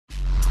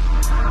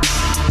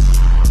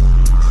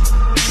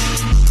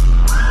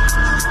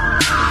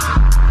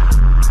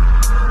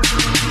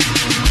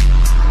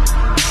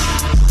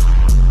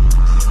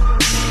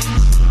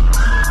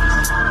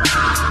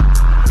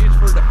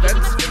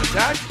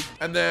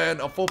and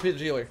then a full page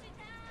healer.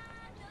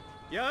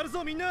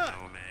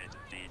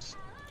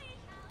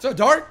 So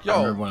dark? I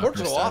remember Yo, when I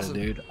torches first are started, awesome.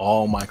 dude.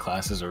 All my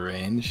classes were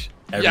range.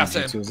 Every Yeah,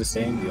 jutsu same. was the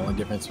same. The only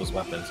difference was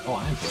weapons. Oh,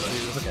 I am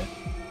okay.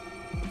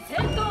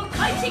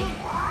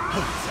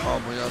 Oh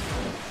my god.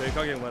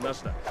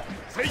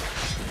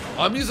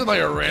 I'm using like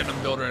a random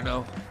build right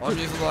now. I'm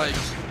using like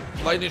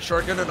Lightning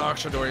Shuriken and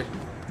Akshidori.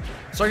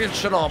 So I get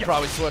shit on, I'll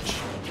probably switch.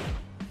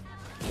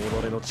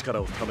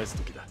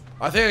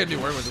 I think I can do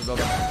work with this build.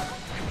 I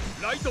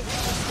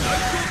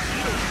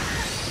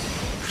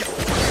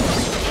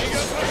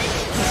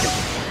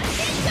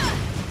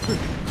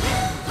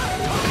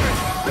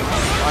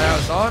have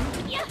this on.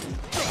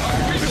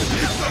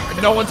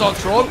 No one's on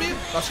throw of me?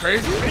 That's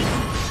crazy.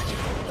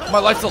 My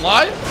life's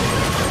alive?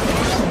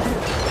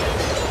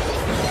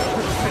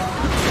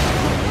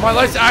 My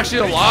life's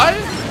actually alive?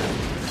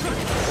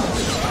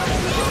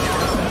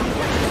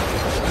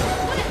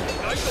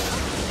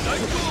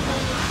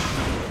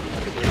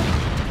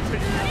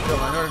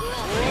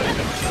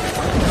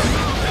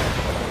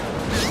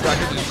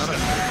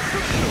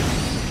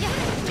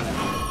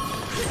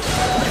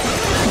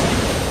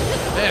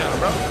 Damn,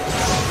 bro.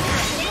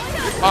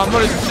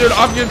 Dude, I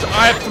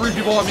have 3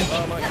 people on me.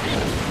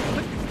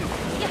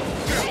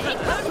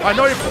 I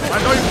know you're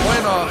playing,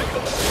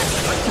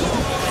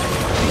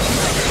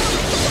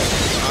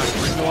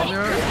 you want me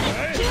right?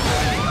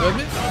 With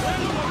me?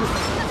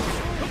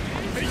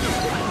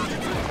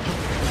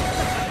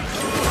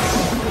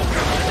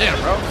 Damn,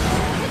 bro.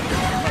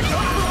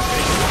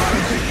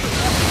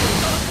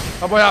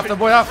 My boy off, the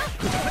boy off.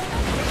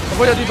 My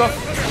boy debuff.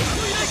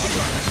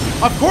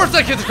 Of course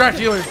that kid's a cracked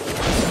healer. Of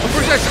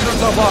course that kid's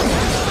himself off.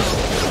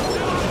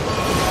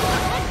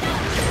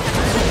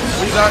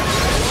 Leave that.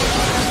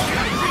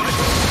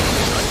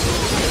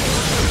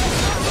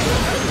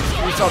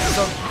 Reach out.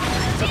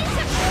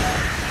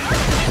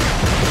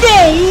 No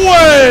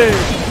way!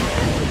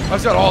 I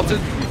just got ulted.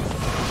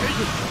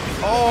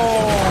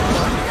 Oh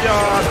my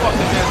god, fuck it,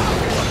 man.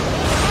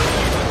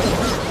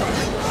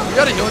 You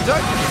got a healing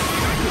tech?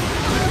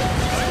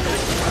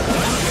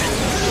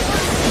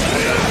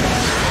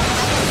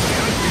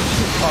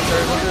 Oh,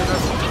 there, look at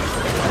this.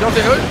 You don't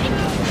take hood?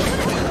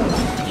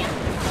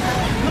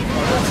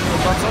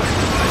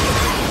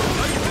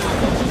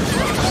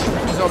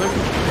 Let's go, baby.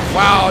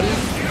 Wow, dude.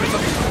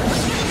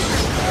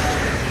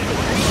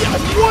 Yeah,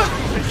 what?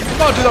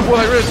 Come on, do that boy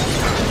like Riz.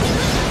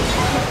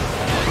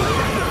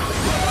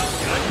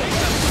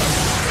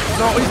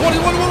 No, he's one.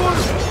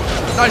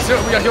 Nice hit.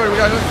 We got healer.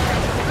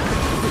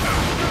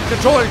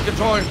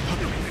 Controlling.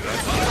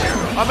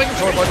 I'm making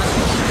control button.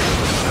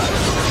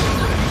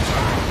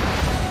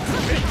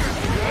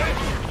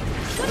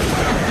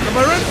 Am I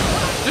Rin?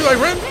 Do you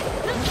like Rin?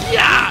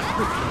 Yeah!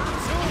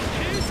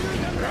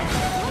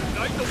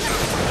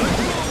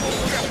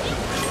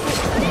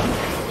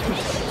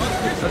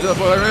 I do that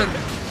boy like Rin.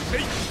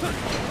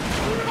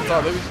 What's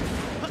up, baby?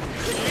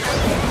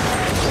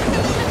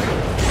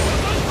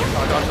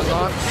 Oh gosh, that's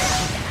on.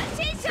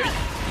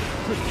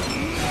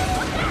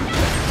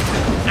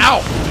 Ow!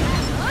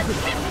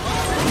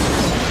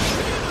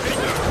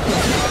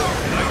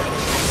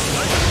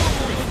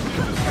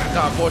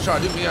 Nah, boy, try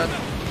to do me, man.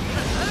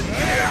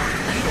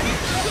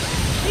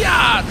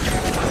 Yeah!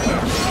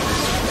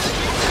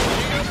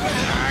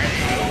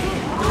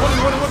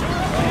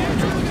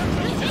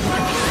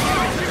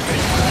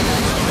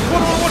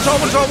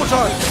 One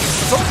shot.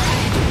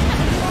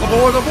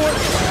 The boy.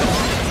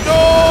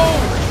 No!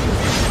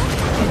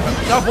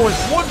 That boy's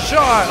one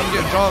shot. I'm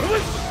getting drunk.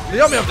 They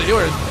help me up the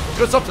healers.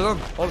 Good stuff to them,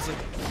 honestly.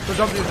 Go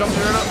jump here right now.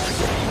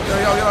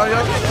 Get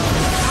out.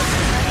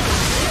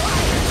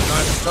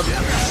 Nice, jump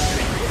here.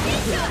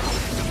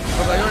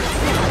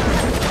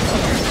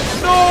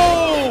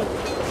 No!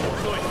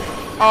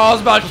 Oh, I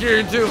was about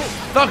hearing too.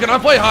 Falcon, I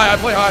play high.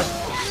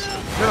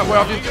 You're not way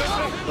off you.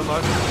 Never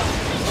mind.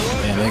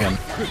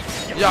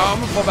 Yeah, I'm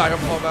gonna fall back.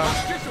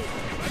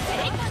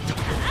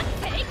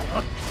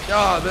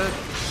 God, man.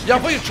 Yeah,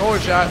 play your troller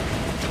chat.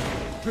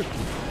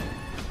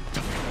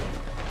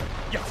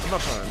 I'm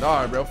not trying to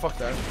die, bro. Fuck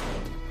that.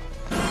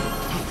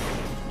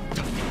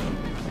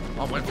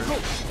 I'm waiting for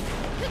it.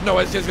 No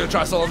way, this kid's gonna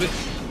try solo me.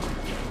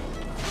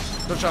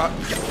 Good shot.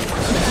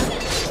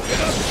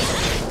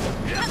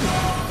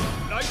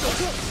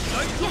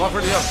 Fuck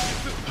for the up.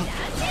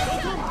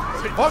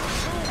 Fuck.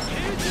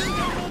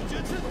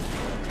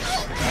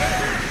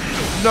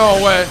 No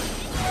way.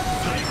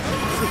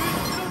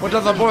 What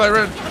does that boy like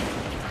Rin?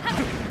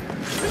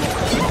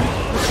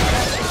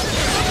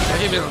 I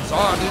gave me the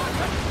song, dude.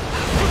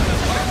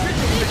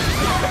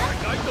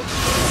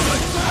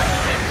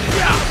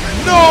 Yeah.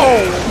 No!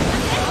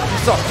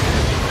 What's up?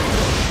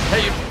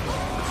 Hey,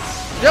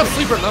 you have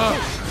sleeper now.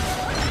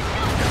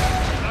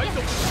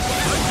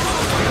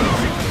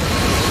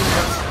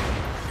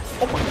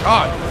 Oh my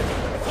god.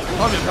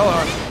 Tommy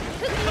Pellar.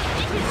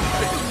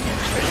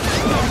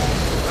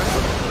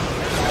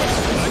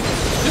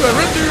 Dude, like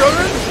Rin,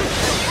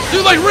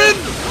 Dude, like Rin!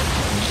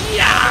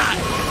 Yeah!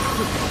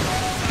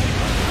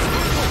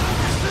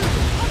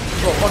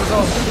 Bro, fuck us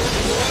off.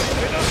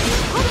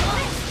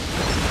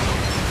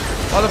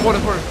 On the border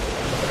corner.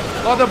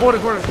 On the border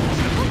corner.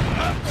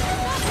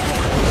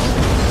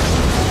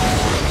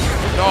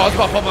 No, I was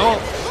about to put my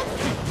ult.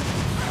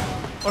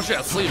 Oh shit,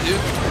 I sleep, dude.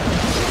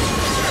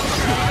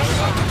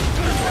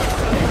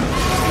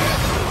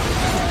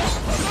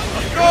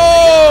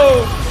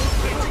 No!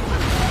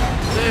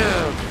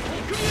 Damn.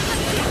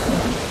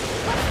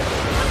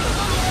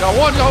 Got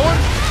one, got one.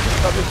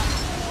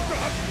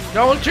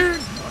 Got one turn.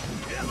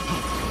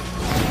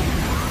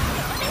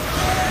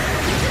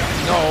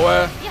 No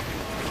way.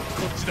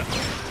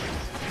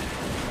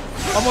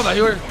 I'm on that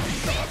healer.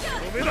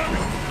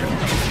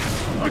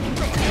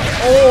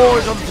 Oh,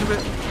 he jumped too bit.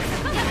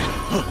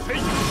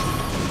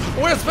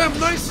 Oh, yeah, spam,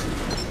 nice.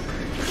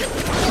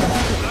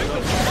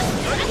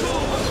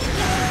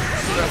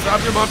 Yeah,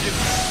 stop your mom, you.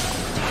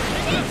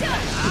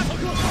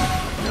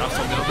 Yeah,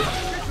 something up there.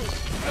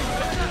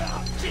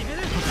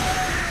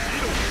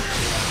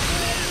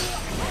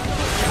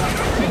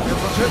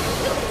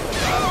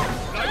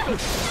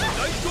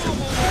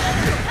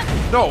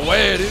 No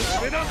way, dude.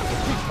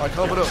 Alright,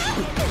 come it up.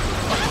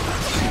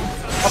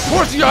 Of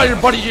course you got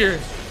your buddy here.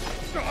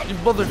 You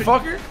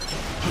motherfucker.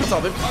 What's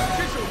up, baby?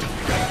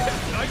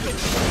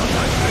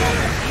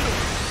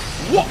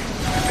 What?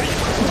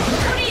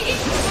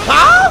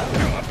 Huh?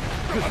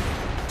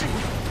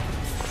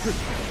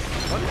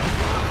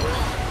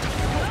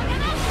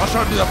 I was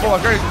trying to do that full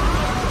like crazy.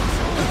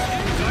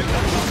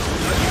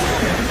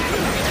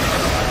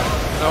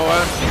 No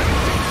way.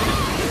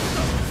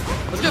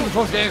 Let's get in the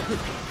close game.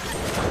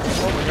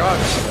 Oh my god.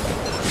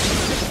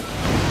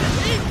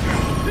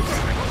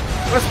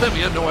 Let's spin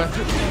me in, no way.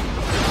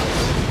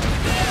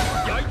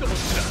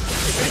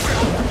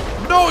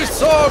 No, he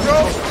saw,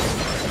 bro.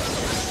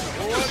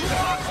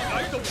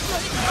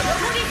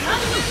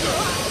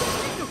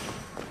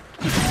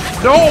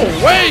 No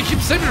way!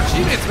 Keep saving your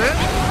teammates, man.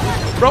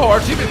 Bro, our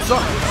teammates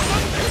suck.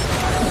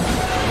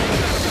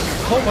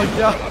 Oh my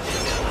god.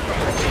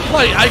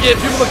 Like, I get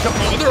people that come.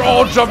 Oh, they're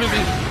all jumping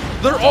me.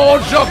 They're all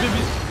jumping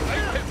me.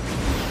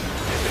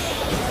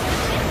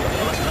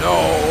 No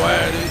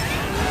way, dude.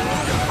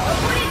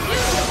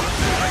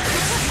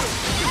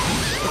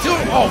 Let's do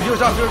it. Oh,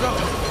 here's out, here's out.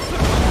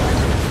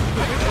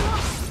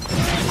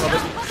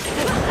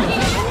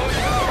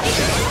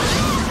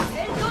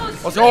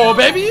 Let's go,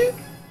 baby.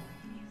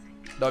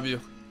 W.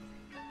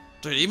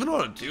 Dude, even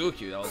on a duo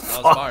queue, that was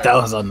fire. That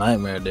was a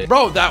nightmare, dude.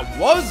 Bro, that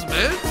was,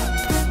 man.